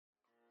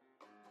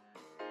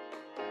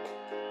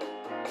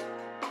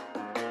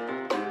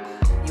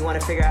You want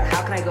to figure out,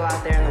 how can I go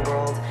out there in the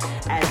world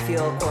and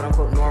feel quote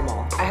unquote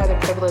normal? I had the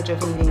privilege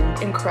of meeting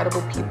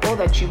incredible people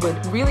that you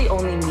would really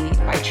only meet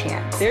by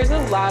chance. There's a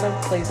lot of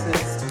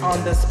places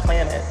on this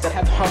planet that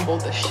have humbled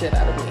the shit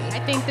out of me.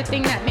 I think the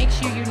thing that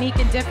makes you unique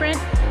and different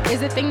is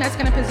the thing that's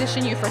going to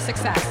position you for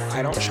success.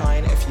 I don't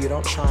shine if you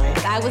don't shine.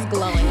 I was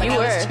glowing. Like I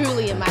was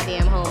truly in my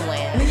damn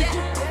homeland.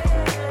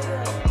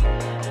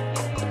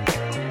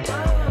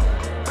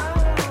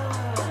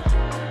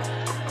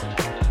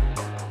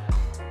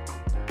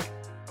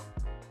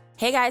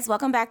 Hey guys,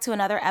 welcome back to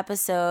another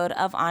episode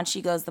of On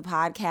She Goes the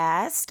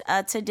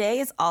podcast. Today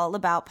is all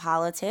about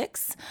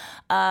politics.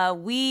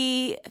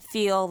 We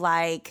feel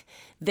like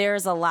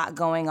there's a lot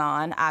going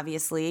on,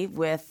 obviously,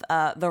 with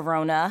the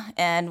Rona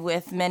and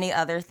with many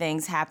other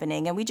things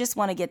happening, and we just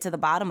want to get to the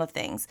bottom of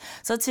things.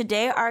 So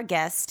today our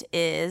guest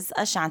is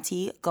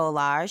Ashanti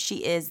Golar.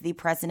 She is the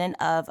president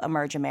of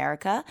Emerge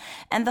America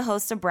and the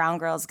host of Brown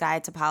Girls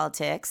Guide to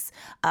Politics,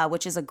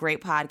 which is a great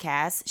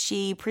podcast.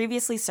 She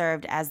previously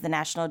served as the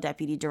National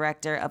Deputy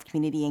Director of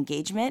Community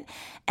Engagement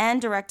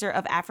and Director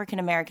of African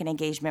American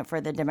Engagement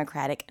for the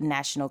Democratic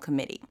National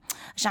Committee.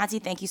 Ashanti,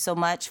 thank you so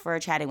much for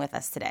chatting with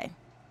us today.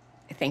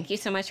 Thank you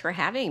so much for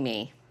having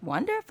me.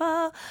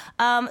 Wonderful.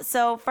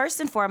 So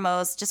first and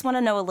foremost, just want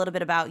to know a little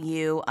bit about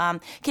you.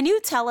 Can you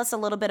tell us a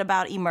little bit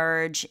about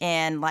Emerge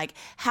and like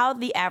how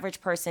the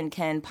average person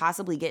can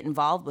possibly get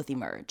involved with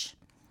Emerge?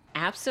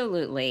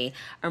 Absolutely.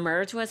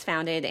 Emerge was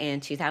founded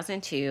in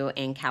 2002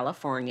 in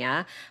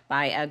California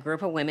by a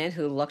group of women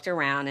who looked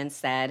around and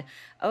said,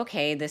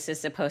 okay, this is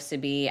supposed to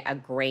be a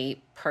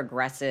great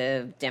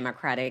progressive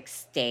democratic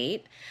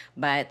state,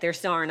 but there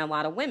still aren't a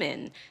lot of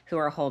women who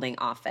are holding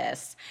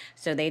office.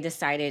 So they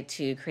decided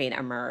to create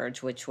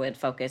Emerge, which would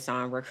focus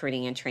on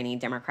recruiting and training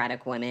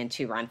Democratic women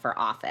to run for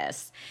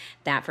office.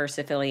 That first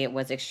affiliate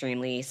was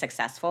extremely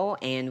successful,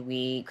 and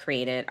we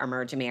created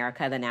Emerge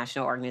America, the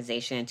national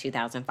organization, in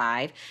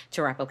 2005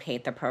 to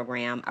replicate the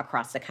program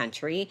across the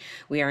country.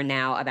 We are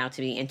now about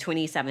to be in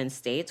 27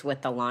 states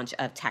with the launch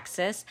of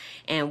Texas,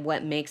 and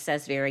what makes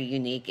us very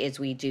unique is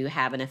we do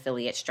have an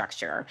affiliate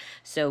structure.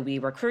 So we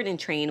recruit and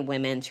train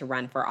women to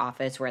run for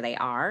office where they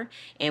are,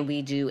 and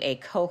we do a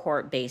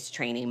cohort-based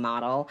training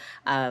model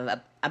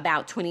of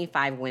about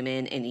 25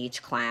 women in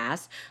each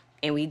class.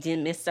 And we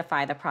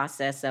demystify the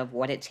process of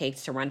what it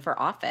takes to run for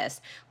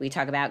office. We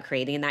talk about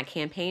creating that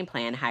campaign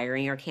plan,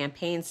 hiring your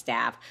campaign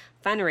staff,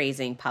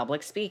 fundraising,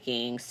 public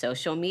speaking,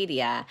 social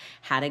media,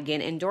 how to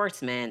get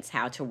endorsements,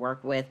 how to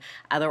work with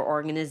other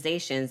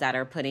organizations that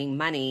are putting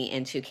money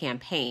into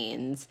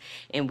campaigns.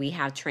 And we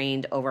have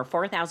trained over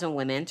 4,000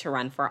 women to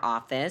run for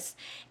office.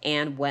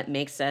 And what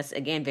makes us,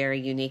 again, very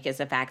unique is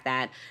the fact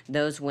that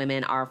those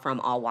women are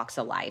from all walks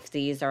of life.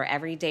 These are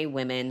everyday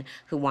women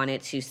who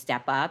wanted to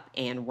step up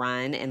and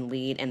run and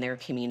lead in their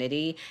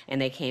community,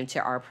 and they came to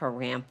our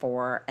program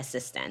for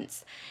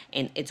assistance.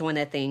 And it's one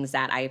of the things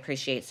that I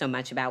appreciate so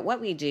much about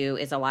what we do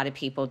is a lot of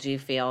people do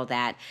feel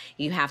that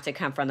you have to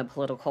come from the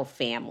political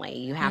family.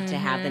 You have to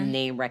have the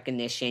name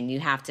recognition. You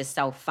have to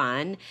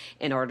self-fund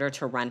in order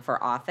to run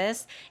for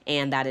office,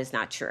 and that is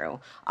not true.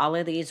 All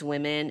of these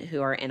women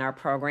who are in our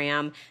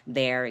program,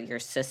 they're your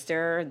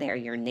sister, they're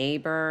your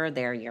neighbor,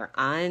 they're your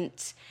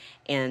aunt.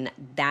 And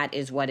that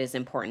is what is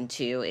important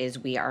too, is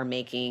we are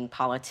making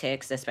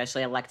politics,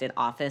 especially elected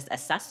office,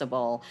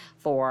 accessible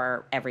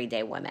for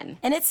everyday women.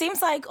 And it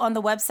seems like on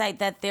the website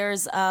that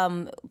there's,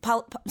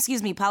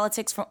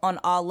 politics on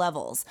all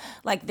levels.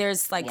 Like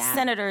there's like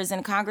senators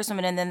and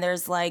congresswomen, and then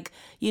there's like,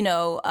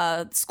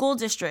 school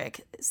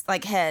district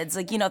like heads,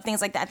 like,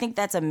 things like that. I think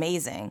that's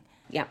amazing.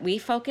 Yeah, we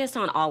focus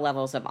on all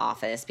levels of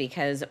office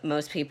because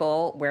most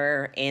people,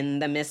 we're in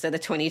the midst of the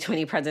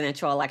 2020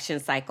 presidential election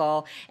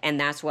cycle, and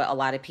that's what a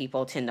lot of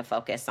people tend to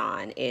focus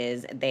on,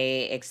 is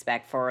they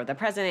expect for the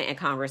president and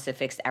Congress to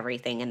fix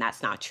everything, and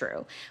that's not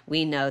true.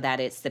 We know that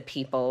it's the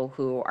people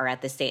who are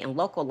at the state and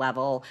local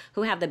level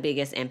who have the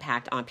biggest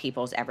impact on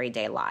people's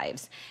everyday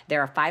lives. There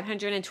are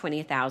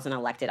 520,000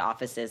 elected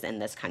offices in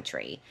this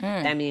country.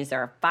 That means there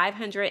are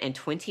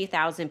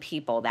 520,000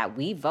 people that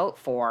we vote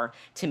for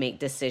to make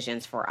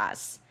decisions for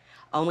us.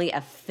 Only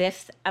a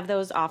fifth of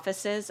those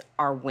offices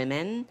are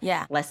women.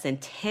 Yeah. Less than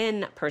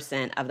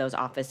 10% of those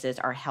offices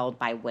are held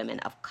by women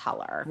of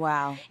color.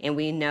 Wow. And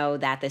we know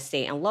that the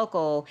state and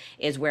local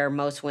is where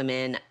most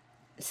women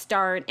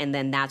start, and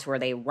then that's where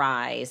they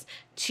rise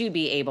to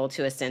be able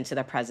to ascend to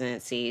the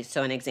presidency.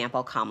 So an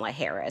example, Kamala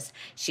Harris.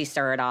 She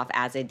started off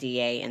as a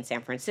DA in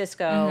San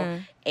Francisco,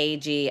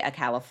 AG of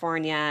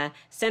California,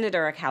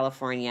 Senator of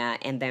California,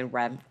 and then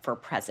ran for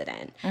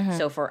president.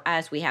 So for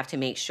us, we have to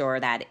make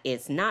sure that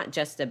it's not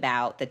just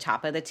about the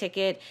top of the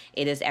ticket.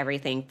 It is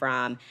everything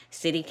from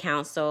city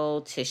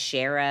council to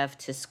sheriff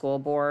to school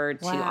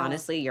board to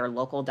honestly your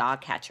local dog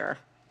catcher.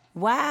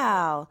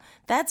 Wow,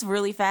 that's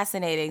really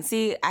fascinating.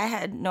 See, I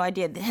had no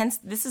idea. Hence,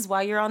 this is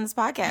why you're on this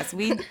podcast.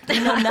 We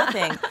know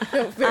nothing.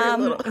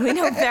 We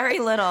know very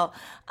little.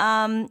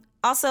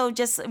 Also,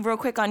 just real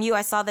quick on you,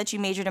 I saw that you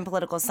majored in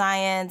political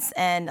science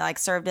and like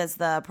served as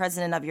the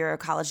president of your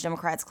College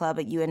Democrats Club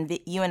at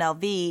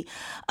UNLV.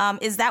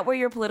 Is that where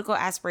your political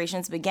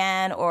aspirations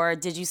began, or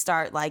did you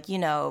start like,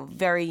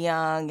 very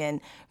young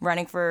and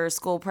running for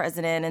school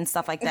president and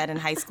stuff like that in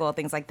high school,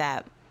 things like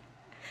that?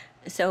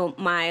 So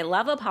my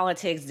love of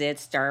politics did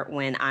start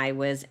when I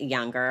was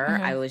younger.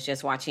 Mm-hmm. I was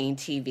just watching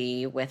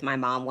TV with my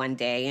mom one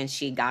day, and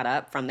she got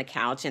up from the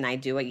couch, and I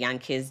do what young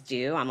kids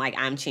do. I'm like,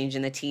 I'm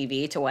changing the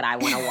TV to what I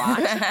want to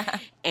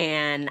watch.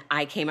 And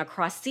I came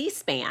across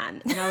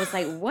C-SPAN, and I was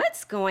like,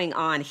 what's going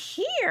on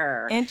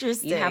here?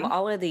 Interesting. You have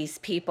all of these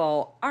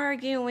people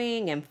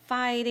arguing and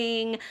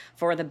fighting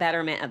for the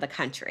betterment of the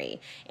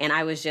country. And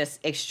I was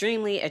just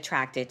extremely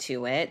attracted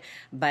to it.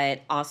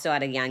 But also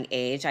at a young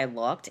age, I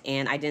looked,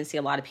 and I didn't see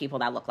a lot of people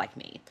that look like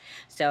me.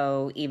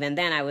 So even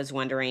then I was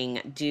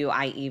wondering, do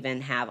I even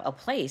have a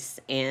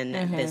place in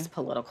this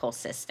political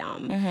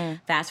system?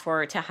 Fast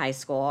forward to high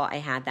school, I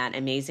had that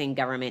amazing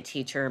government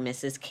teacher,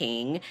 Mrs.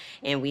 King,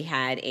 and we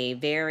had a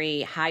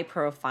very high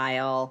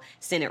profile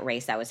Senate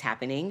race that was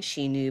happening.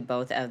 She knew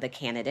both of the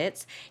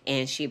candidates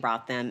and she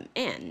brought them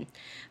in.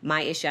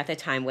 My issue at the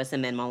time was the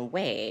minimum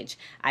wage.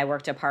 I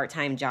worked a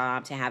part-time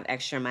job to have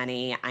extra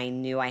money. I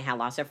knew I had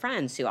lots of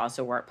friends who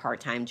also worked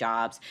part-time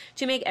jobs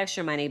to make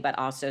extra money, but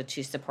also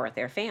to support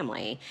their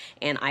family.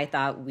 And I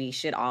thought we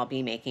should all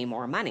be making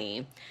more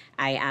money.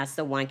 I asked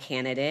the one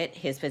candidate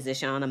his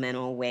position on the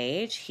minimum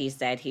wage. He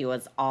said he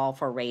was all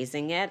for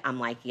raising it. I'm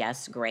like,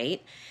 yes,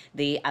 great.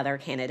 The other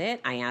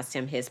candidate, I asked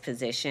him his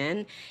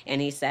position,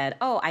 and he said,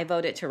 oh, I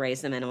voted to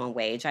raise the minimum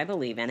wage. I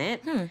believe in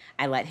it.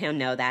 I let him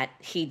know that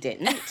he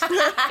didn't.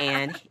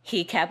 And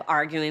he kept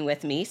arguing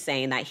with me,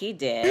 saying that he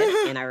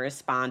did. And I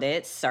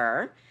responded,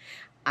 sir,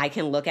 I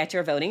can look at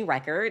your voting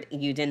record.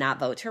 You did not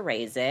vote to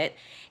raise it.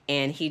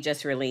 And he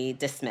just really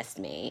dismissed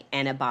me,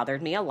 and it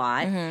bothered me a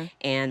lot.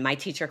 And my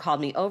teacher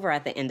called me over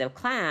at the end of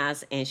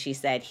class, and she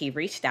said he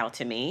reached out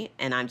to me,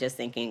 and I'm just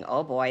thinking,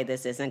 oh boy,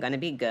 this isn't going to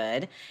be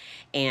good.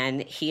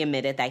 And he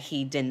admitted that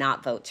he did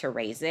not vote to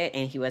raise it,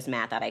 and he was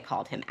mad that I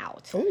called him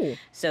out. Ooh.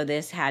 So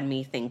this had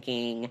me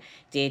thinking,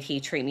 did he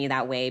treat me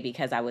that way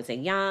because I was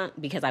young,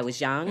 because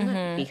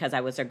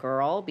I was a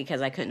girl,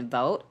 because I couldn't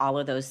vote? All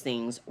of those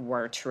things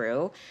were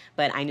true,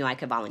 but I knew I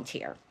could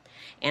volunteer.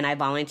 And I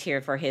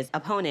volunteered for his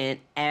opponent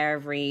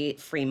every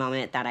free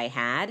moment that I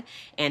had.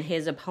 And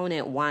his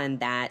opponent won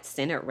that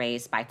Senate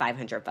race by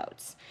 500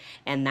 votes.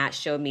 And that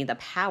showed me the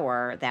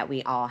power that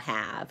we all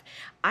have.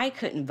 I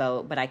couldn't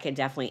vote, but I could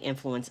definitely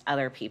influence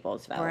other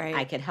people's vote. Right.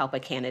 I could help a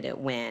candidate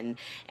win.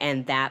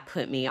 And that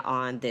put me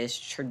on this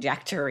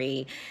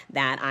trajectory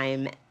that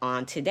I'm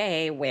on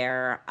today,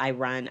 where I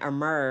run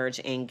Emerge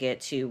and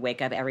get to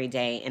wake up every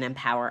day and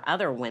empower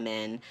other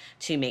women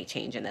to make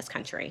change in this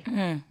country.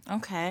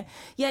 Okay.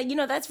 Yeah,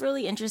 that's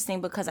really interesting,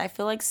 because I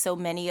feel like so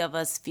many of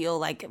us feel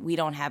like we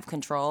don't have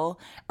control,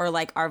 or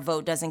like our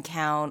vote doesn't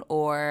count,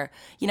 or,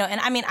 and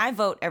I mean, I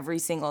vote every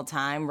single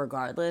time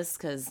regardless,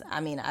 because I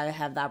mean, I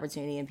have the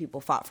opportunity and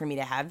people fought for me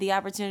to have the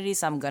opportunity,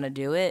 so I'm going to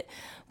do it.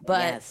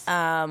 But,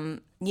 yes.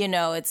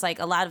 It's like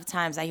a lot of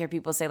times I hear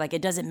people say like,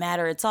 it doesn't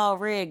matter, it's all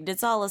rigged,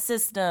 it's all a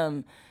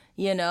system,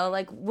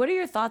 like what are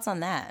your thoughts on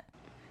that?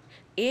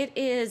 It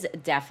is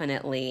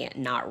definitely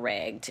not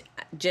rigged.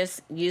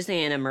 Just using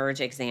an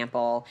Emerge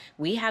example,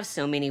 we have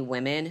so many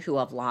women who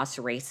have lost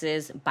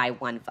races by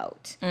one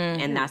vote.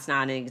 And that's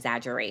not an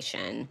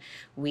exaggeration.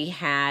 We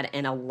had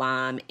an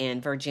alum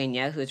in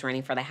Virginia who's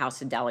running for the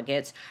House of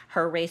Delegates.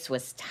 Her race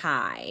was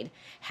tied.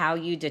 How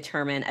you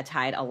determine a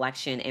tied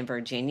election in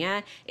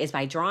Virginia is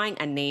by drawing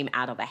a name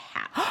out of a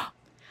hat.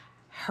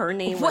 Her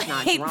name was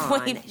not drawn.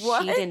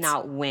 What? She did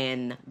not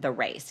win the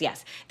race.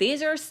 Yes.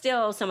 These are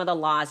still some of the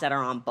laws that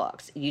are on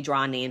books. You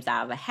draw names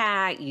out of a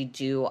hat. You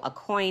do a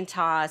coin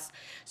toss.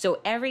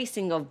 So every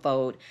single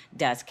vote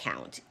does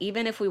count.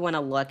 Even if we want to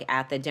look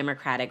at the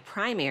Democratic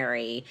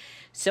primary,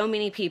 so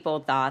many people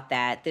thought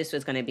that this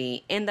was going to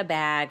be in the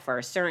bag for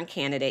a certain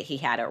candidate. He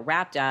had it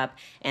wrapped up.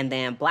 And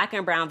then black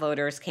and brown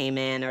voters came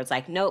in. Or it's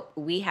like, nope,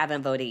 we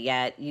haven't voted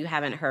yet. You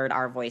haven't heard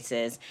our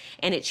voices.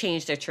 And it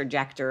changed the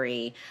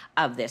trajectory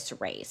of this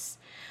race.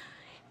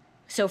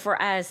 So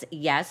for us,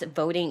 yes,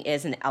 voting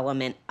is an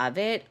element of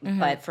it.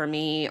 But for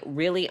me,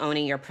 really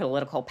owning your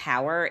political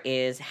power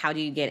is how do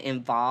you get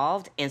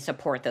involved and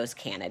support those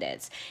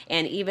candidates?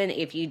 And even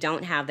if you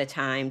don't have the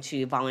time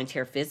to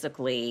volunteer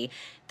physically,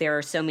 there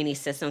are so many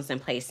systems in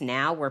place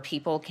now where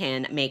people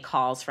can make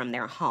calls from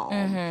their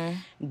home.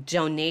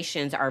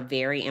 Donations are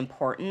very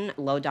important,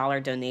 low-dollar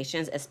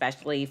donations,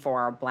 especially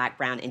for our Black,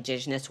 Brown,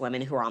 Indigenous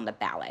women who are on the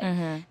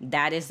ballot.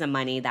 That is the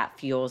money that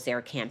fuels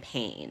their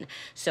campaign.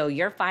 So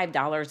your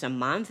 $5 a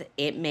month,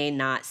 it may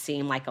not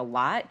seem like a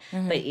lot,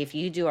 but if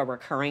you do a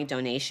recurring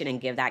donation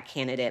and give that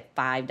candidate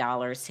 $5,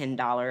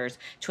 $10,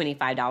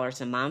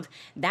 $25 a month,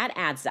 that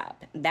adds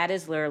up. That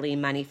is literally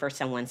money for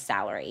someone's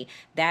salary.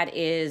 That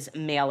is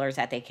mailers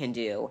that they they can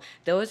do.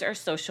 Those are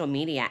social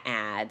media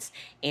ads.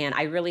 And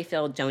I really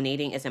feel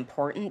donating is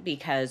important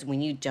because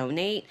when you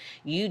donate,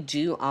 you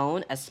do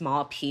own a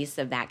small piece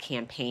of that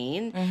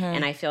campaign.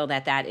 And I feel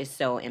that that is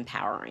so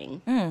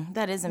empowering.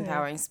 That is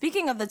empowering.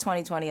 Speaking of the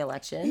 2020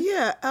 election.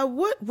 Yeah.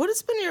 What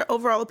has been your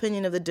overall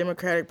opinion of the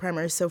Democratic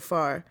primary so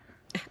far?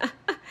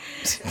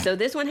 So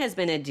this one has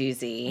been a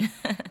doozy.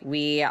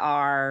 We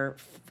are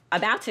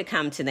about to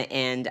come to the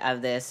end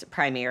of this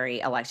primary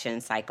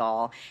election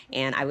cycle,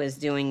 and I was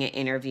doing an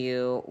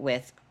interview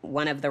with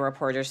one of the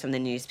reporters from the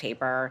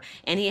newspaper,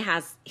 and he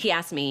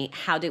asked me,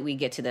 how did we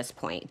get to this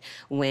point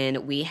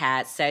when we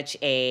had such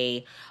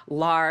a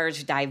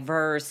large,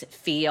 diverse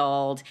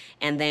field,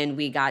 and then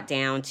we got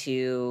down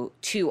to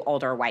 2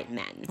 older white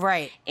men?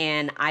 Right.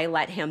 And I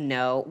let him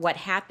know what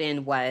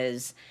happened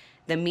was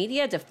the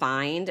media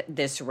defined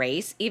this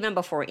race even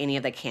before any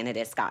of the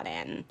candidates got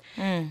in.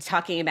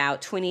 Talking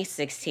about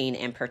 2016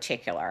 in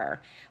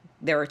particular,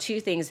 there were 2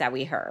 things that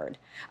we heard.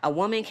 A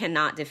woman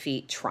cannot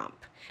defeat Trump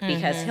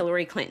because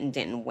Hillary Clinton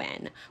didn't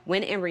win.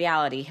 When in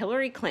reality,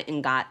 Hillary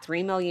Clinton got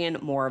 3 million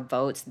more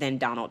votes than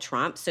Donald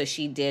Trump, so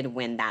she did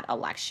win that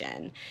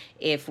election.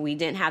 If we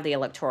didn't have the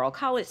Electoral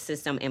College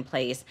system in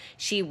place,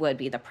 she would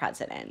be the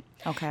president.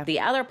 Okay. The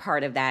other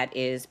part of that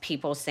is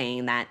people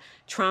saying that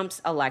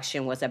Trump's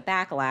election was a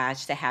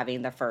backlash to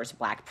having the first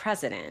Black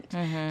president.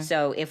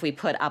 So if we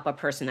put up a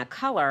person of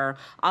color,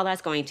 all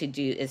that's going to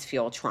do is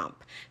fuel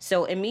Trump.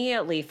 So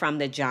immediately from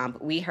the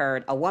jump, we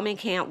heard a woman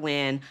can't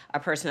win, a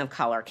person of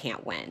color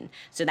can't win.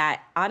 So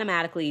that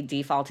automatically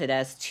defaulted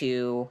us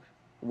to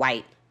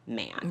white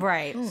man.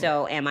 Right.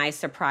 So am I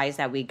surprised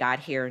that we got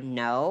here?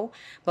 No.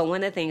 But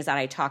one of the things that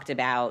I talked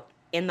about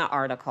in the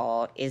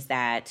article is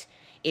that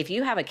if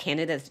you have a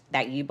candidate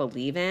that you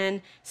believe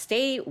in,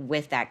 stay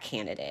with that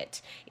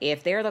candidate.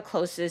 If they're the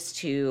closest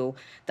to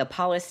the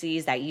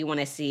policies that you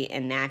want to see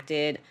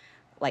enacted,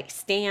 like,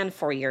 stand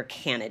for your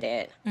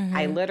candidate.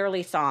 I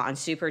literally saw on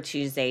Super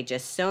Tuesday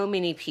just so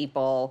many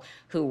people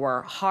who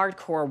were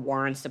hardcore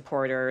Warren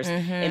supporters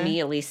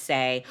immediately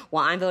say,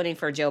 well, I'm voting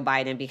for Joe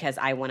Biden because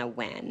I want to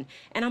win.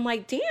 And I'm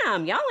like,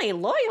 damn, y'all ain't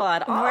loyal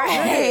at all.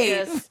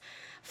 Right. Just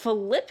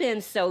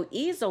flipping so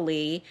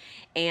easily.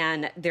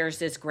 And there's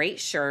this great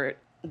shirt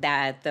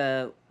that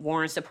the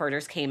Warren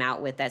supporters came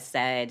out with that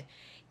said,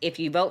 if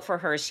you vote for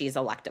her, she's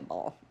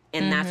electable.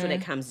 And that's what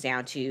it comes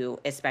down to,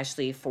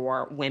 especially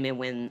for women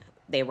when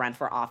they run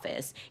for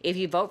office. If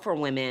you vote for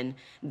women,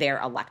 they're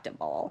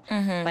electable.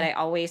 But I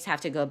always have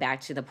to go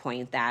back to the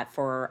point that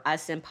for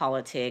us in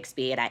politics,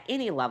 be it at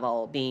any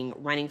level, being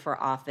running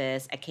for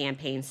office, a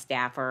campaign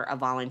staffer, a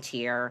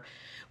volunteer,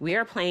 we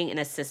are playing in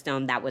a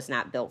system that was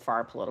not built for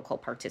our political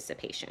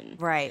participation.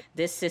 Right.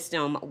 This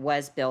system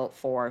was built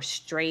for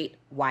straight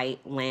white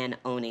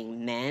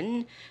land-owning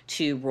men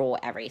to rule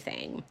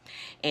everything.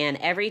 And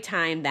every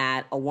time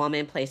that a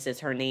woman places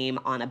her name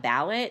on a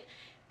ballot,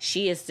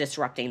 she is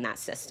disrupting that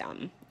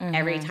system.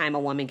 Every time a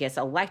woman gets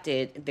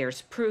elected,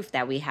 there's proof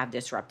that we have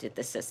disrupted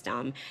the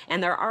system.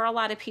 And there are a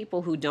lot of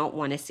people who don't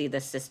want to see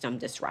the system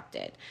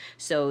disrupted.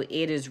 So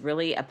it is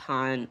really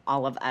upon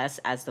all of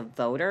us as the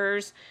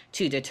voters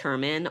to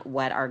determine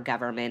what our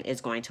government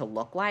is going to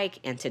look like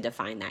and to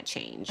define that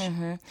change.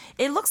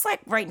 It looks like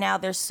right now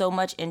there's so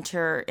much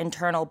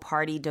internal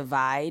party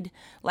divide.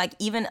 Like,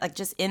 even like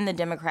just in the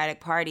Democratic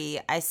Party,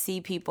 I see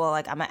people,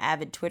 like, I'm an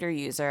avid Twitter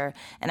user,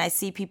 and I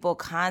see people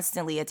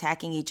constantly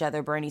attacking each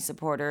other, Bernie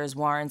supporters,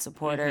 Warren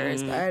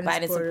supporters,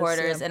 Biden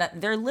supporters, and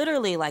they're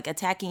literally like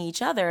attacking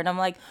each other. And I'm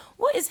like,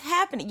 what is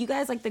happening? You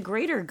guys, like, the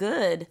greater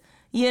good,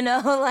 you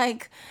know,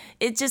 like,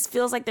 it just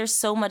feels like there's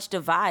so much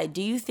divide.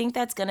 Do you think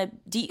that's gonna,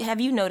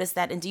 have you noticed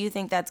that? And do you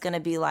think that's gonna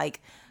be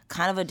like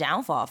kind of a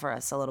downfall for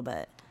us a little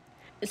bit?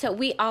 So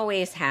we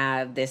always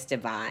have this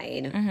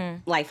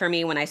divide. Like, for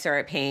me, when I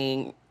started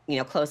paying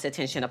close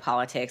attention to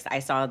politics, I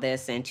saw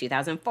this in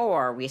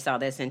 2004. We saw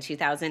this in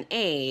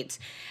 2008.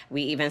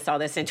 We even saw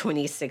this in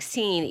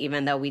 2016,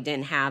 even though we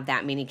didn't have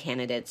that many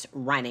candidates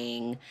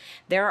running.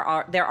 There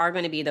are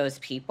going to be those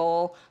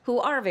people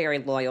who are very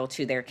loyal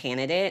to their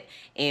candidate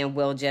and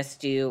will just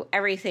do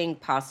everything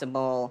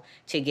possible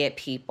to get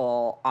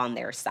people on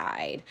their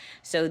side.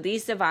 So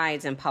these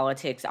divides in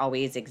politics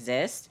always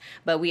exist,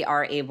 but we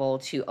are able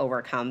to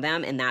overcome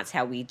them, and that's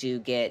how we do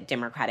get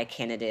Democratic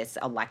candidates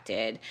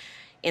elected.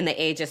 In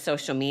the age of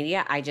social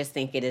media, I just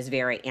think it is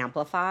very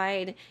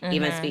amplified.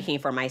 Even speaking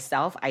for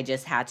myself, I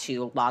just had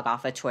to log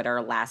off of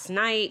Twitter last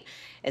night,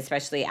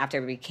 especially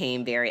after it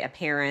became very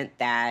apparent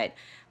that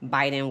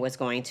Biden was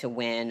going to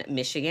win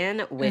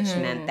Michigan, which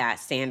meant that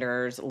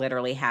Sanders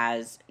literally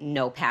has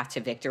no path to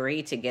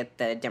victory to get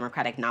the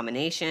Democratic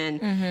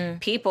nomination.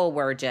 People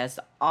were just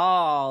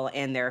all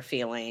in their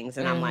feelings.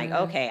 And I'm like,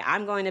 okay,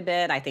 I'm going to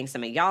bed. I think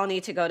some of y'all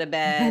need to go to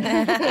bed.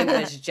 It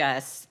was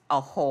just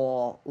a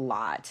whole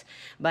lot.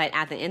 But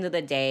at the end of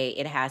the day,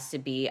 it has to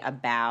be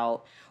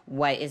about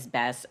what is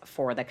best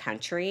for the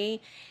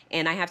country.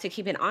 And I have to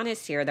keep it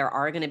honest here. There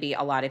are going to be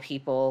a lot of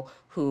people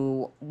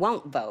who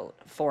won't vote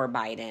for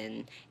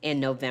Biden in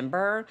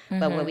November.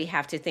 But what we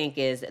have to think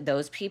is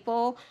those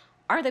people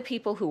are the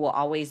people who will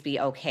always be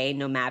okay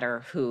no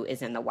matter who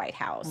is in the White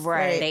House.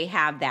 Right. They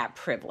have that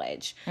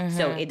privilege.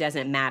 So it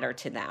doesn't matter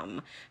to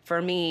them.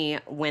 For me,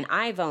 when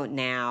I vote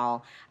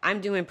now,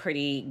 I'm doing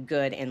pretty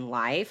good in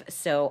life.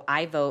 So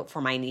I vote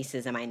for my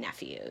nieces and my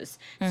nephews.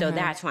 So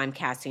that's who I'm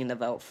casting the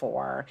vote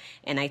for.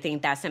 And I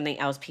think that's something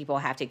else people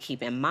have to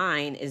keep in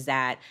mind, is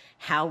that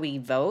how we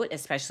vote,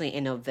 especially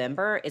in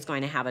November, is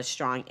going to have a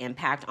strong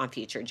impact on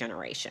future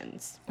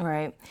generations.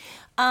 Right.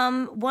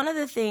 One of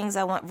the things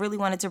I really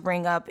wanted to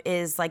bring up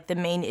is like the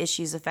main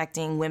issues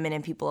affecting women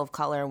and people of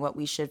color and what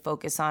we should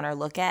focus on or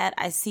look at.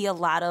 I see a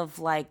lot of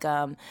like,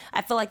 I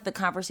feel like the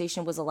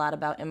conversation was a lot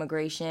about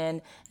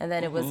immigration, and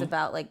then it was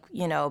about like,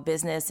 you know,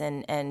 business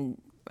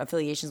and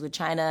affiliations with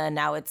China. And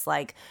now it's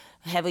like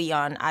heavy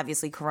on,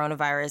 obviously,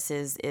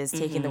 coronavirus is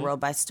taking the world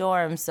by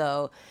storm.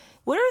 So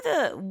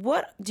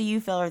what do you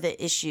feel are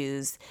the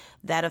issues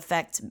that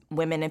affect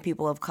women and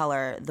people of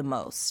color the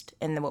most,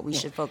 and then what we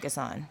should focus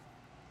on?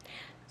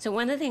 So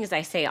one of the things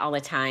I say all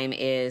the time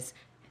is,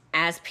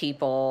 as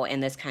people in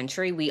this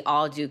country, we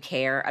all do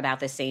care about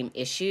the same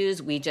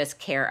issues. We just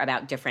care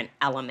about different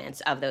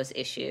elements of those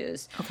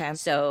issues. Okay.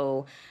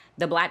 So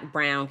the Black,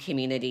 brown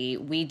community,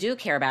 we do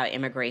care about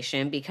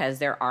immigration because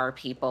there are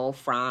people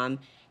from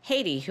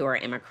Haiti who are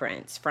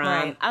immigrants,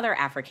 from other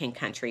African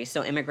countries.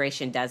 So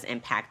immigration does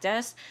impact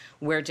us.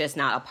 We're just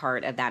not a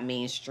part of that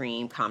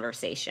mainstream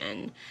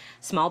conversation.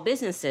 Small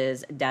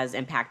businesses does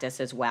impact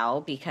us as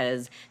well,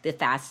 because the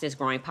fastest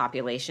growing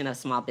population of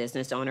small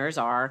business owners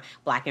are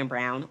Black and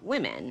brown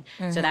women.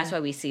 So that's why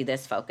we see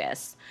this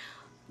focus.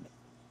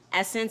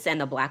 Essence and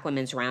the Black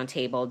Women's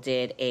Roundtable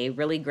did a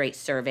really great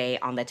survey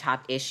on the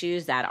top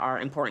issues that are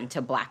important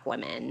to Black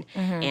women.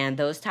 And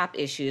those top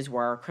issues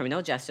were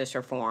criminal justice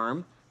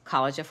reform,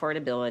 college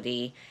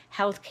affordability,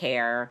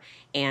 healthcare,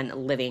 and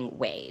living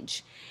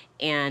wage.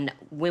 And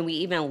when we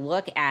even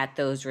look at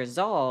those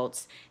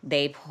results,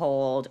 they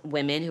polled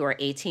women who are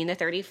 18 to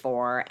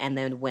 34 and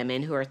then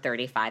women who are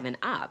 35 and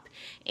up.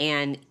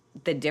 And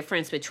the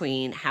difference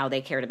between how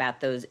they cared about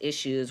those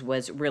issues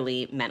was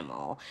really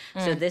minimal.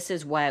 So this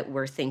is what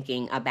we're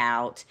thinking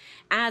about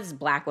as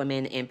Black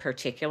women in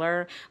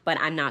particular, but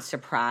I'm not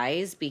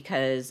surprised,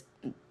 because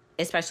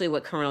especially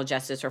with criminal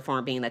justice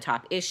reform being the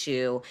top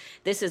issue,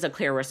 this is a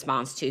clear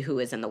response to who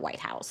is in the White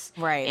House.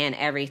 Right. And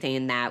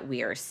everything that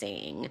we are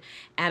seeing.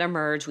 At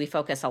Emerge, we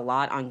focus a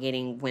lot on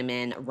getting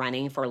women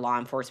running for law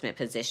enforcement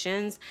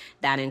positions.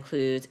 That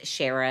includes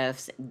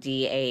sheriffs,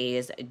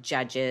 DAs,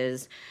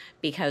 judges,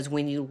 because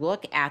when you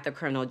look at the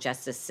criminal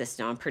justice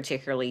system,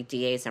 particularly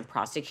DAs and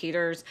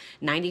prosecutors,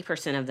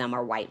 90% of them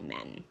are white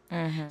men.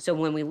 So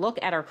when we look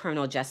at our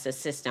criminal justice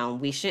system,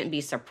 we shouldn't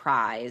be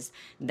surprised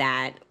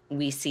that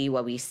we see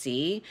what we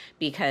see,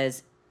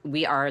 because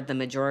we are the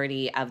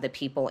majority of the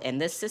people in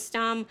this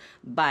system,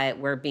 but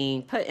we're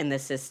being put in the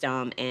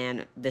system,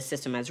 and the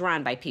system is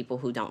run by people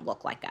who don't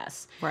look like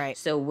us. Right.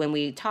 So when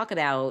we talk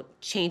about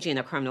changing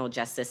the criminal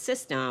justice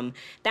system,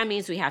 that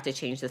means we have to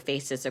change the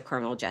faces of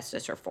criminal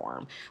justice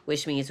reform,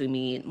 which means we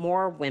need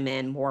more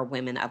women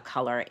of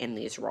color in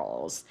these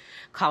roles.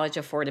 College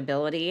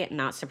affordability,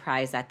 not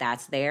surprised that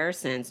that's there,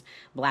 since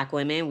Black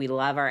women, we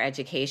love our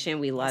education,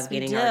 we love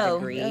getting our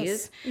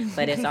degrees,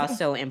 but it's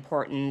also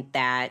important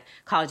that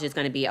college is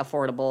going to be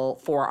affordable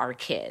for our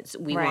kids.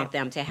 We want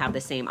them to have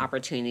the same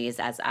opportunities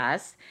as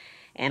us.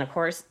 And of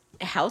course,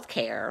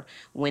 healthcare.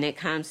 When it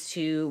comes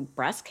to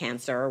breast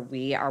cancer,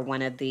 we are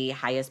one of the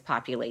highest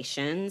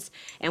populations.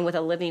 And with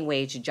a living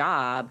wage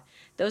job,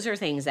 those are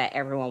things that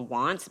everyone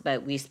wants,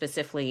 but we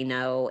specifically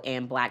know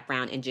in Black,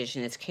 brown,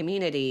 indigenous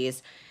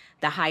communities,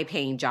 the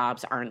high-paying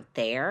jobs aren't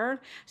there.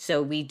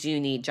 So we do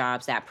need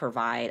jobs that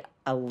provide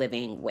a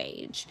living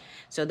wage.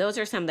 So those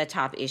are some of the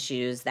top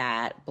issues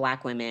that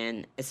Black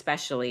women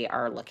especially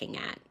are looking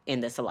at in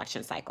this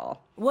election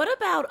cycle. What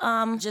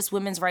about just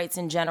women's rights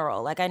in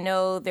general? Like, I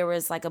know there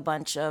was like a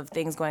bunch of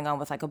things going on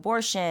with like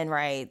abortion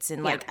rights,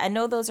 and like I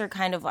know those are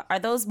kind of, are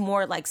those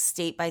more like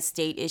state by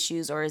state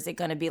issues, or is it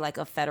going to be like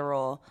a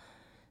federal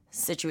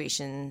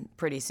situation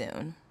pretty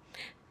soon?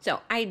 So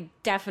I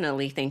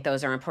definitely think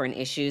those are important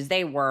issues.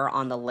 They were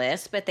on the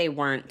list, but they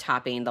weren't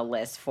topping the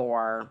list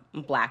for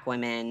Black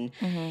women.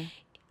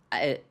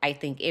 I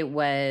think it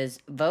was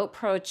Vote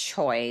Pro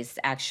Choice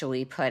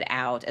actually put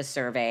out a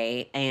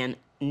survey, and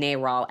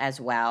NARAL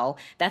as well,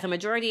 that the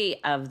majority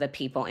of the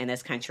people in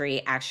this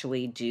country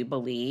actually do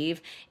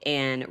believe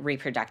in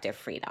reproductive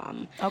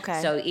freedom. Okay.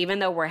 So even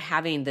though we're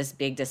having this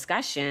big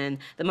discussion,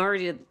 the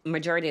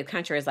majority of the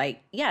country is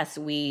like, yes,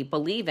 we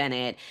believe in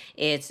it.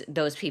 It's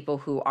those people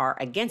who are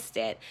against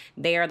it.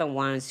 They are the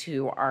ones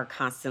who are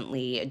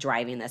constantly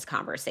driving this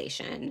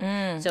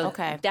conversation. So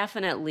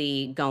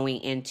definitely going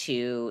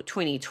into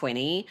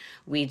 2020,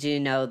 we do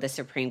know the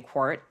Supreme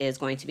Court is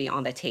going to be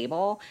on the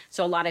table.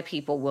 So a lot of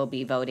people will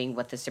be voting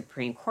with the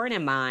Supreme Court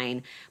in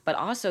mind, but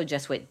also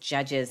just with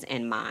judges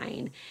in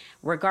mind.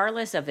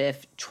 Regardless of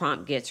if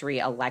Trump gets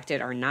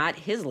reelected or not,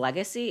 his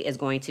legacy is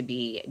going to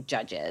be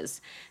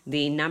judges.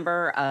 The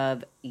number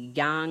of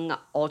young,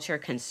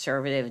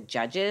 ultra-conservative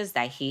judges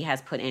that he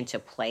has put into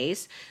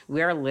place,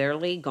 we're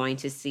literally going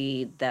to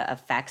see the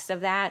effects of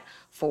that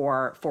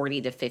for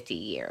 40 to 50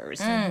 years.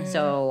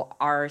 So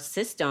our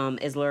system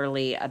is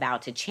literally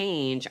about to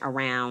change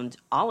around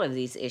all of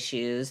these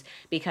issues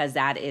because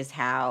that is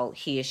how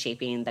he is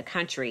shaping the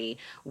country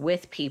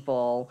with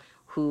people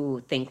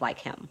who think like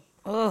him.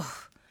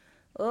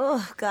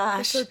 Oh, gosh.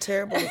 It's so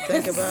terrible to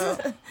think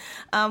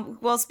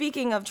about. Well,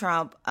 speaking of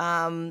Trump,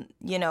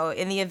 you know,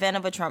 in the event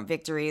of a Trump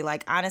victory,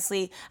 like,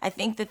 honestly, I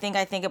think the thing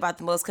I think about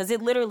the most, because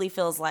it literally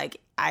feels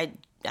like I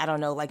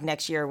don't know, like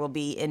next year will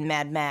be in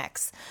Mad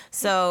Max.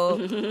 So,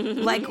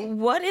 like,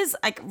 what is,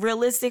 like,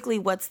 realistically,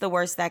 what's the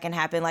worst that can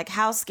happen? Like,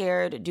 how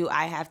scared do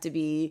I have to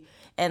be?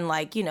 And,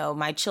 like, you know,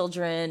 my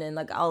children and,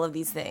 like, all of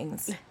these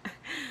things.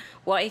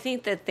 Well, I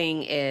think the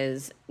thing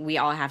is we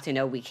all have to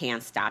know we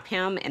can't stop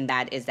him, and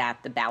that is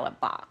at the ballot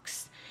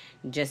box.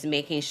 Just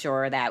making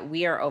sure that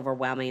we are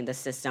overwhelming the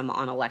system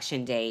on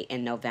Election Day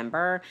in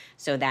November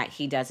so that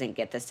he doesn't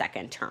get the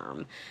second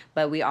term.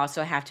 But we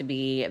also have to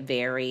be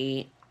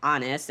very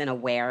honest and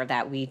aware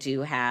that we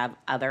do have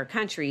other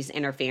countries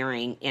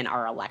interfering in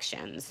our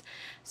elections.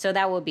 So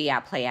that will be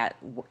at play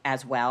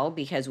as well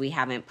because we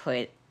haven't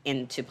put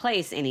into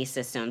place any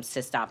systems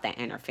to stop that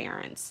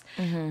interference.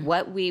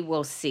 What we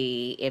will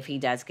see if he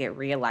does get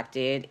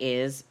reelected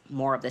is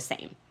more of the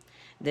same.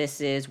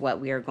 This is what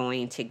we are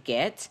going to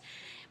get,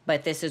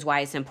 but this is why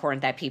it's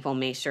important that people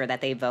make sure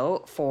that they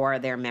vote for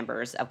their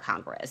members of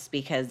Congress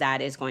because that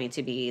is going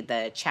to be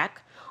the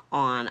check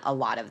on a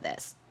lot of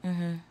this.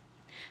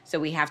 So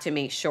we have to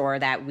make sure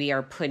that we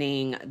are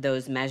putting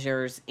those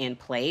measures in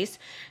place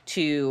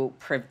to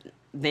prevent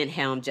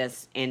him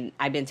and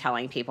I've been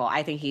telling people,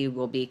 I think he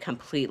will be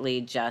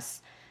completely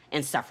just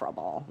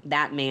insufferable.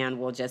 That man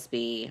will just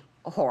be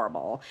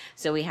horrible.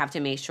 So we have to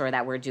make sure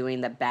that we're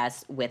doing the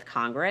best with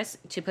Congress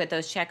to put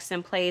those checks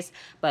in place,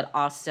 but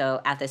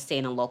also at the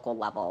state and local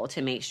level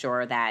to make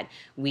sure that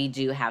we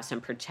do have some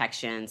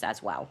protections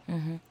as well.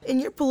 In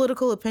your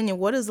political opinion,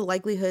 what is the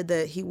likelihood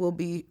that he will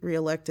be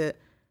reelected?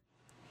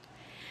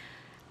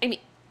 I mean,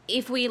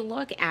 if we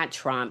look at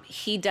Trump,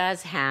 he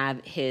does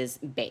have his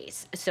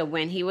base. So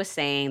when he was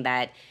saying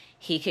that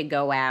he could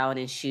go out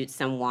and shoot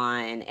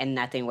someone and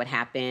nothing would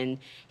happen,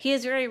 he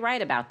is very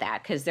right about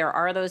that because there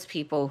are those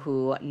people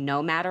who,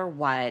 no matter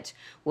what,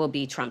 will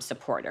be Trump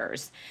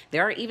supporters.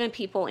 There are even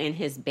people in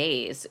his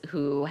base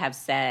who have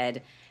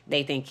said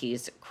they think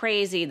he's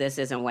crazy, this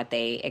isn't what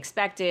they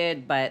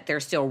expected, but they're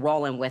still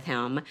rolling with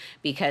him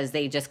because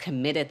they just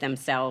committed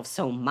themselves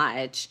so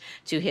much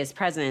to his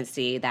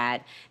presidency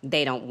that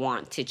they don't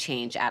want to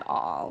change at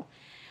all.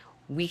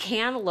 We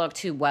can look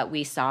to what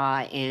we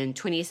saw in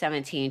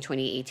 2017,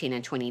 2018,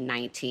 and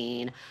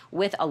 2019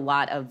 with a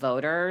lot of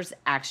voters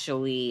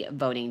actually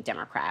voting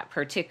Democrat,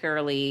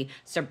 particularly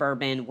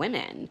suburban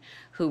women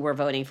who were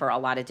voting for a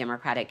lot of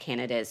Democratic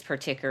candidates,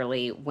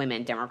 particularly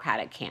women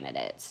Democratic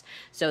candidates.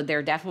 So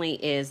there definitely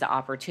is the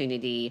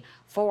opportunity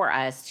for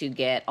us to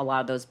get a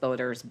lot of those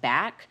voters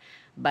back,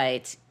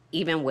 but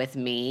even with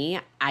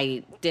me,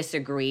 I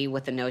disagree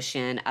with the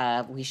notion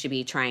of we should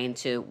be trying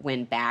to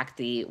win back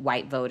the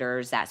white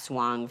voters that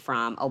swung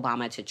from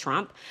Obama to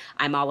Trump.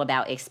 I'm all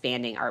about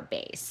expanding our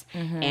base.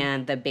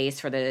 And the base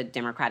for the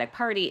Democratic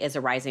Party is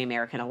a rising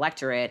American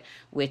electorate,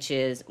 which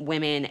is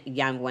women,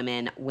 young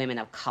women, women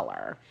of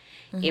color.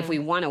 If we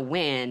want to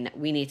win,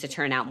 we need to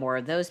turn out more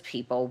of those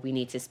people. We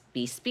need to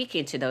be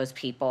speaking to those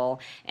people.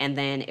 And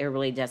then it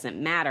really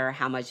doesn't matter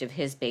how much of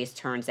his base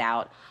turns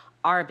out.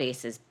 Our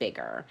base is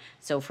bigger.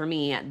 So for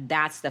me,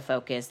 that's the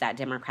focus that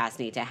Democrats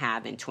need to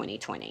have in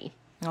 2020.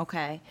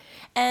 Okay.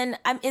 And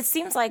it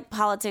seems like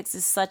politics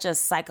is such a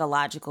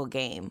psychological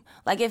game.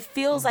 Like, it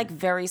feels like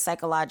very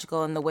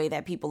psychological in the way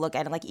that people look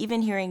at it. Like,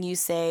 even hearing you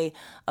say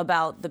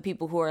about the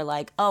people who are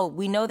like, oh,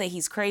 we know that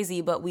he's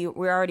crazy, but we're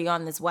already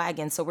on this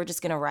wagon, so we're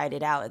just going to ride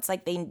it out. It's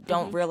like they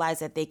don't realize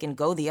that they can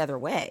go the other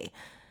way.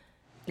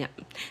 Yeah,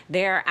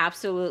 there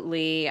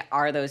absolutely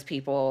are those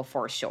people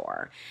for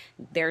sure.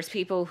 There's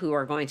people who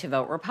are going to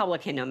vote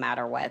Republican no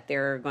matter what.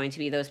 There are going to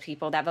be those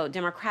people that vote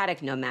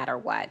Democratic no matter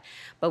what.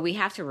 But we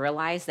have to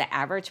realize the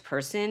average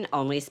person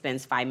only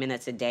spends 5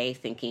 minutes a day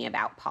thinking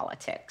about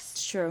politics.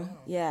 It's true.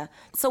 Yeah.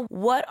 So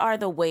what are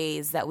the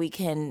ways that we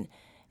can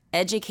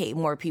educate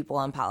more people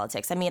on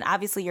politics? I mean,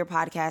 obviously your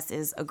podcast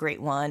is a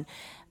great one.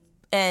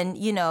 And,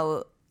 you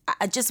know,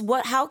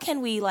 how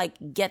can we,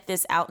 like, get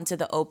this out into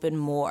the open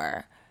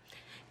more?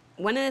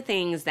 One of the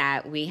things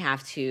that we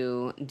have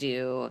to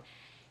do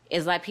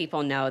is let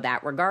people know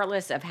that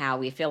regardless of how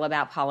we feel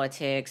about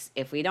politics,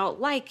 if we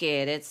don't like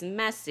it, it's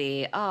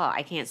messy,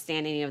 I can't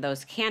stand any of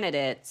those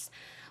candidates.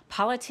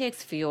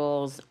 Politics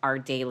fuels our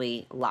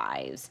daily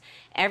lives.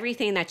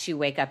 Everything that you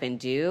wake up and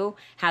do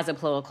has a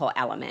political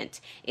element.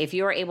 If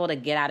you're able to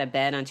get out of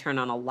bed and turn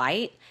on a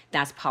light,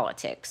 that's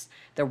politics.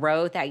 The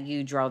road that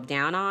you drove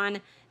down on,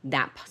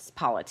 that's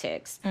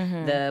politics.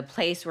 The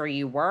place where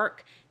you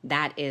work,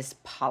 that is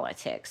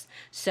politics.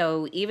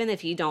 So even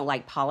if you don't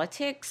like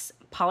politics,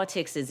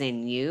 politics is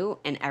in you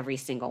in every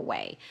single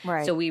way.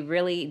 Right. So we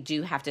really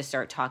do have to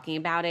start talking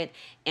about it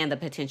and the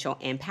potential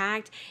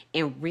impact,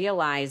 and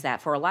realize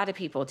that for a lot of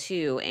people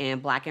too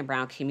in Black and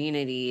brown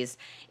communities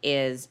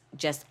is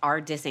just our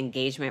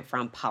disengagement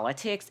from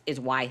politics is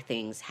why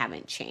things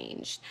haven't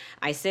changed.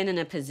 I sit in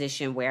a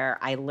position where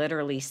I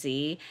literally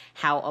see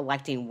how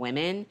electing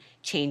women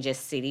changes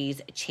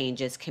cities,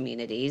 changes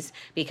communities,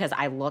 because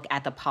I look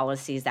at the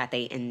policies that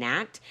they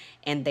enact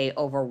and they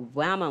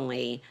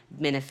overwhelmingly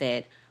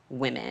benefit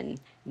women,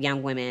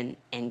 young women,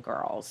 and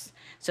girls.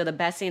 So the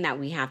best thing that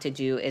we have to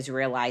do is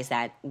realize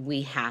that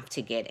we have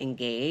to get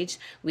engaged.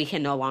 We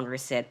can no longer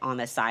sit on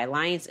the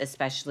sidelines,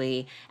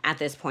 especially at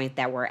this point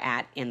that we're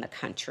at in the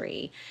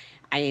country.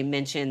 I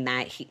mentioned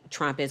that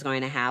Trump is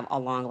going to have a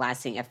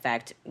long-lasting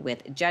effect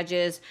with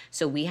judges,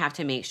 so we have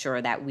to make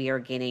sure that we are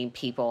getting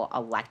people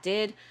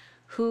elected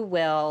who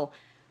will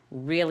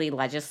really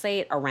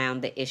legislate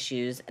around the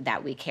issues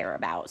that we care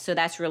about. So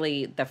that's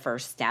really the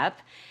first step,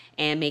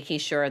 and making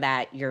sure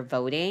that you're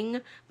voting,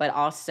 but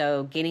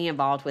also getting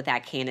involved with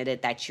that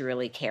candidate that you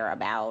really care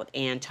about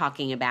and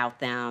talking about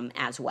them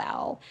as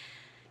well.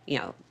 You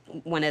know,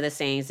 one of the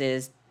sayings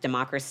is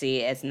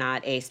democracy is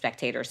not a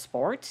spectator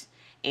sport.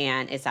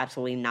 And it's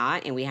absolutely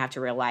not. And we have to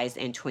realize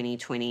in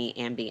 2020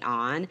 and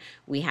beyond,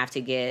 we have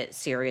to get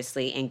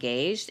seriously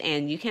engaged.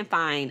 And you can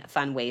find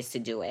fun ways to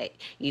do it.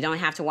 You don't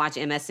have to watch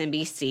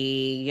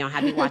MSNBC. You don't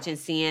have to be watching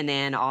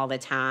CNN all the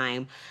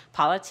time.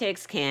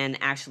 Politics can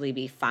actually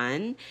be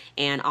fun.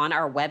 And on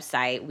our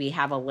website, we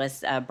have a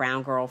list of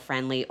brown girl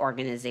friendly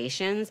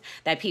organizations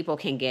that people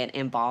can get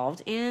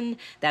involved in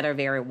that are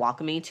very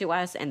welcoming to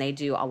us. And they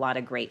do a lot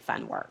of great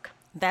fun work.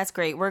 That's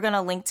great. We're going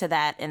to link to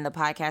that in the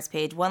podcast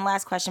page. One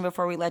last question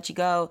before we let you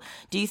go.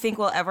 Do you think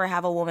we'll ever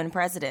have a woman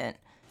president?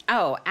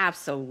 Oh,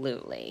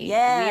 absolutely.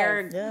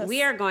 Yes.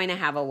 We are going to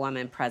have a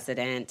woman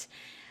president.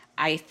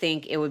 I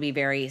think it would be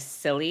very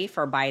silly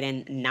for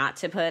Biden not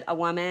to put a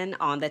woman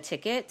on the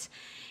ticket.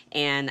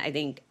 And I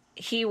think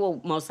he will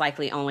most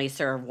likely only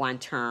serve one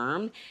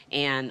term.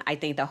 And I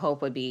think the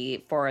hope would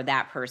be for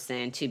that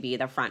person to be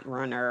the front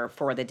runner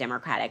for the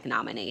Democratic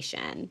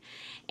nomination.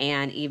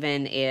 And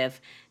even if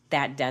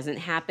that doesn't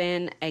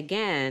happen,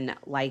 again,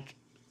 like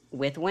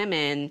with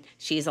women,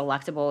 she's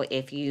electable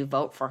if you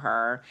vote for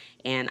her.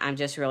 And I'm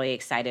just really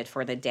excited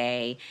for the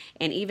day.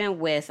 And even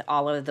with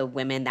all of the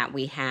women that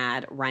we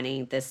had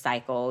running this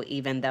cycle,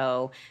 even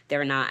though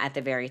they're not at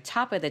the very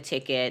top of the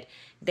ticket,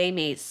 they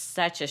made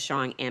such a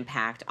strong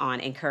impact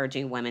on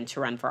encouraging women to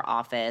run for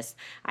office.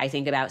 I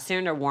think about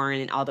Senator Warren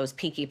and all those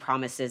pinky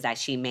promises that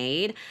she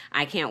made.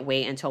 I can't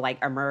wait until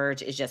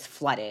Emerge is just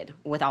flooded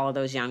with all of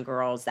those young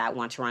girls that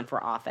want to run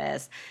for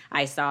office.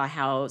 I saw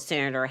how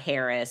Senator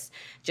Harris,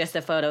 just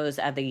the photos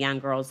of the young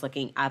girls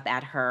looking up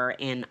at her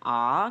in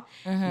awe,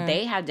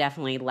 they have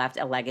definitely left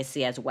a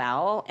legacy as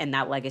well. And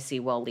that legacy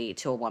will lead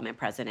to a woman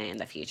president in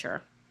the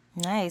future.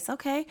 Nice.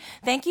 Okay.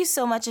 Thank you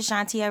so much,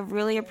 Ashanti. I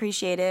really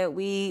appreciate it.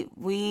 We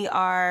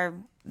are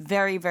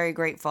very, very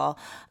grateful.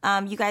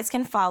 You guys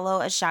can follow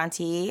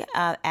Ashanti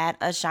at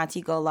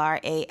Ashanti Golar,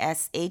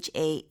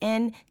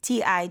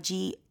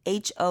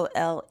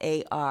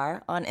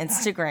 ASHANTIGHOLAR on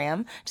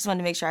Instagram. Just wanted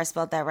to make sure I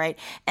spelled that right.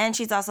 And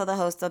she's also the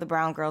host of the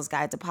Brown Girls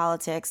Guide to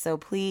Politics. So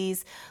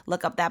please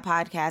look up that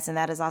podcast. And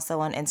that is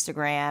also on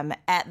Instagram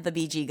at the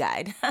BG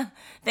Guide.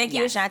 Thank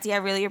you, Ashanti. I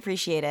really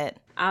appreciate it.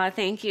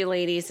 Thank you,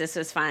 ladies. This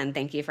was fun.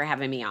 Thank you for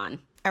having me on.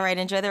 All right.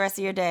 Enjoy the rest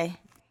of your day.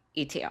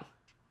 You too.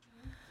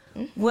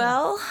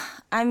 Well,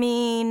 I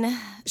mean,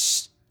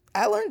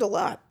 I learned a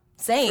lot.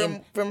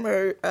 Same. From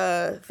her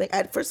thing.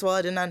 First of all,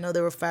 I did not know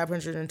there were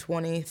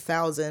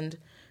 520,000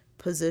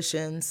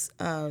 positions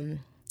to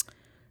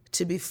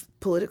be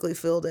politically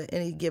filled at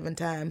any given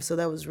time. So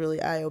that was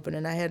really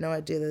eye-opening. I had no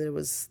idea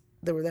that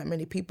there were that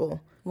many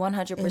people.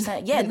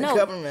 100%. In the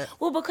government.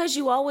 Well, because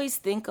you always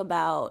think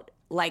about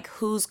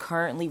who's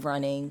currently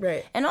running,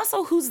 right? And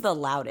also who's the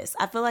loudest.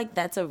 I feel like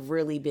that's a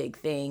really big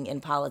thing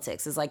in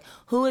politics. Is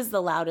who is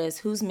the loudest?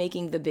 Who's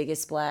making the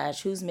biggest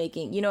splash? Who's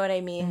making, you know what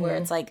I mean? Where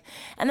it's and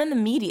then the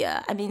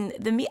media. I mean,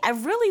 I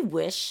really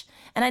wish,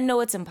 and I know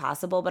it's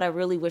impossible, but I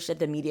really wish that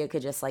the media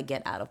could just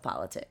get out of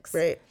politics,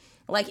 right?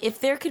 If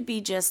there could be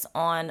just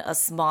on a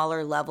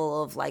smaller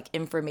level of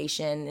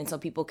information, and so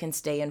people can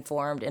stay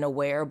informed and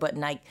aware, but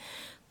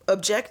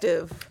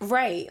objective.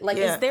 Right.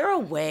 Is there a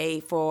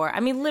way for,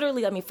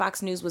 literally,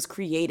 Fox News was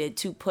created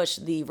to push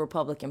the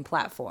Republican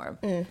platform,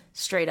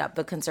 straight up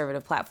the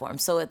conservative platform.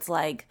 So it's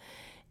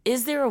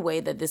is there a way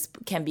that this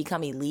can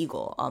become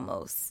illegal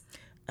almost?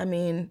 I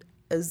don't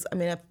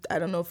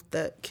know if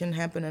that can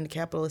happen in a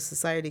capitalist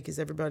society because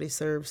everybody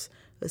serves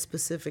a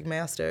specific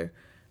master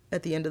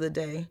at the end of the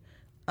day.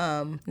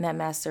 And that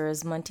master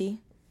is money,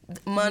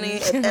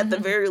 at the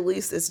very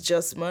least, it's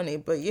just money.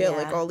 But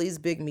all these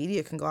big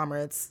media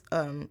conglomerates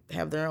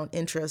have their own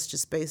interests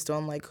just based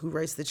on who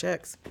writes the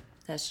checks.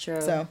 That's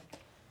true. So,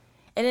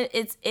 And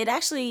it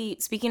actually,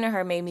 speaking to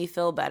her, made me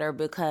feel better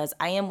because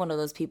I am one of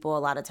those people a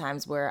lot of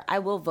times where I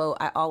will vote.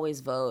 I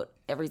always vote.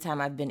 Every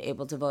time I've been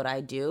able to vote,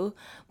 I do.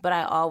 But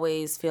I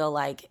always feel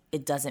like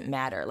it doesn't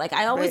matter. Like,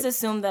 I always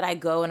assume that I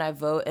go and I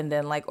vote and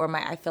then, like,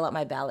 I fill out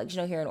my ballot. You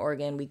know, here in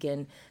Oregon, we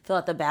can fill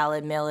out the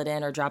ballot, mail it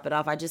in, or drop it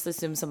off. I just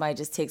assume somebody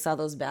just takes all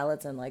those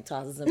ballots and, like,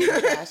 tosses them in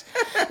the trash.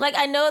 Like,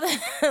 I know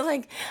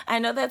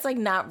that's, like,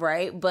 not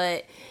right,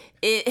 but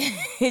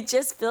it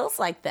just feels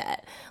like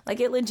that. Like,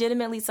 it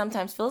legitimately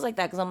sometimes feels like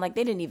that because I'm like,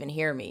 they didn't even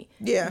hear me.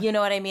 Yeah. You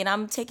know what I mean?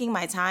 I'm taking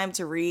my time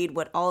to read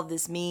what all of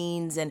this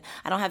means, and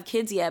I don't have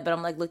kids yet, but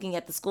I'm like looking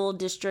at the school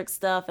district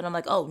stuff, and I'm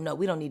like, oh, no,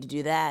 we don't need to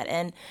do that.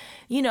 And,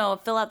 you know,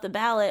 fill out the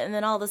ballot, and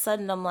then all of a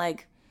sudden I'm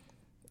like,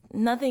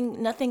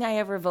 nothing I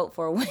ever vote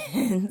for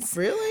wins.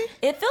 Really?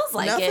 It feels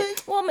like Nothing?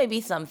 it. Well, maybe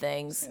some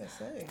things.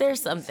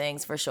 There's some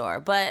things for sure.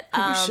 But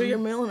You sure you're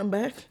mailing them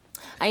back?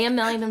 I am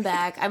mailing them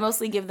back. I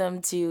mostly give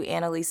them to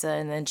Annalisa,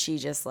 and then she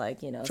just,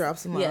 like, you know,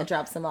 drops them off. Yeah,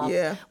 drops them off.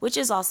 Yeah. Which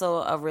is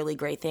also a really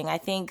great thing. I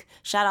think,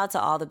 shout out to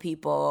all the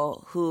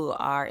people who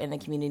are in the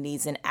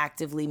communities and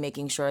actively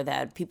making sure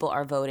that people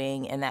are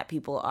voting and that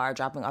people are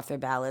dropping off their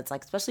ballots,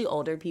 like especially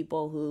older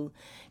people who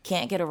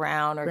can't get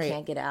around or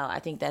can't get out. I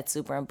think that's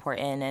super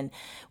important. And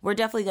we're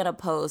definitely going to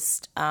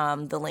post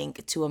the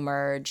link to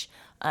Emerge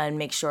and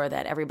make sure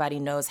that everybody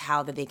knows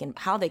how they can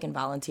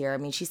volunteer. I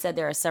mean, she said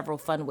there are several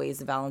fun ways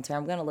to volunteer.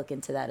 I'm going to look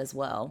into that as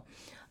well,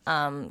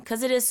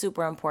 because it is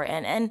super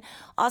important. And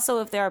also,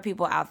 if there are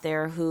people out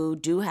there who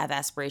do have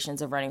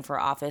aspirations of running for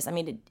office, I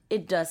mean,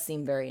 it does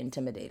seem very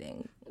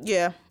intimidating.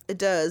 Yeah, it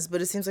does.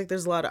 But it seems like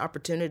there's a lot of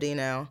opportunity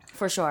now.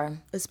 For sure.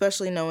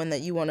 Especially knowing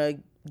that you want to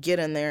get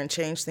in there and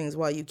change things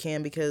while you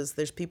can, because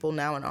there's people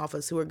now in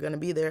office who are going to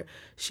be there.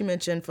 She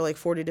mentioned for like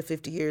 40 to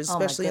 50 years,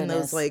 especially in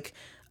those like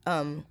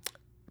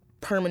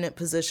permanent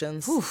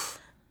positions. Oof.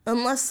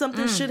 Unless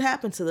something should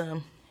happen to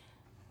them.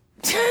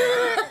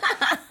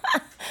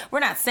 We're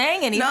not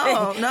saying anything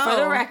no. for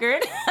the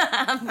record.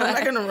 I'm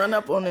not going to run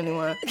up on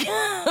anyone.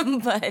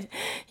 But,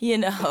 you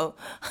know,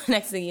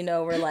 next thing you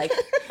know, we're like,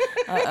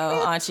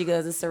 on she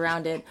goes, is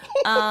surrounded.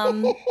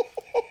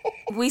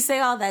 We say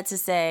all that to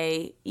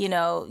say, you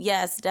know,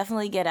 yes,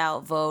 definitely get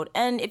out, vote.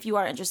 And if you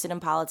are interested in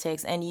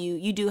politics and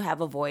you do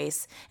have a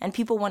voice and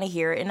people want to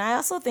hear it. And I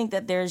also think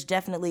that there's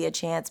definitely a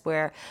chance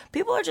where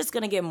people are just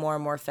going to get more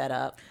and more fed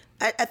up.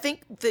 I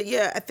think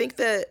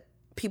that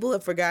people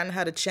have forgotten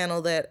how to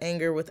channel that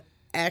anger with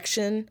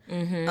action.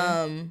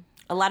 Mm-hmm.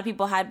 A lot of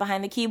people hide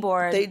behind the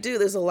keyboard. They do.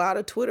 There's a lot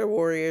of Twitter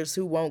warriors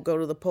who won't go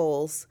to the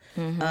polls.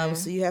 Mm-hmm.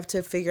 So you have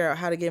to figure out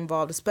how to get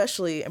involved,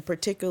 especially and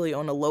particularly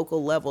on a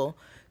local level,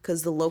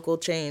 because the local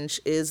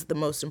change is the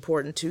most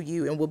important to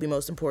you and will be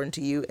most important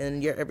to you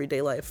in your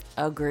everyday life.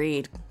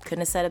 Agreed. Couldn't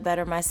have said it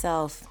better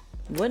myself.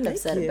 Wouldn't have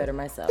said it better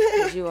myself,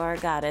 because you are a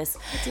goddess.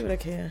 I do what I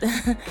can.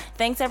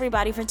 Thanks,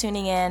 everybody, for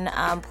tuning in.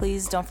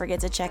 Please don't forget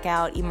to check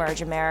out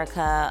Emerge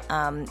America.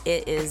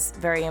 It is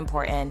very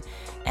important.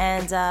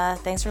 And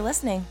thanks for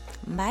listening.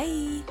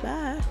 Bye.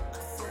 Bye.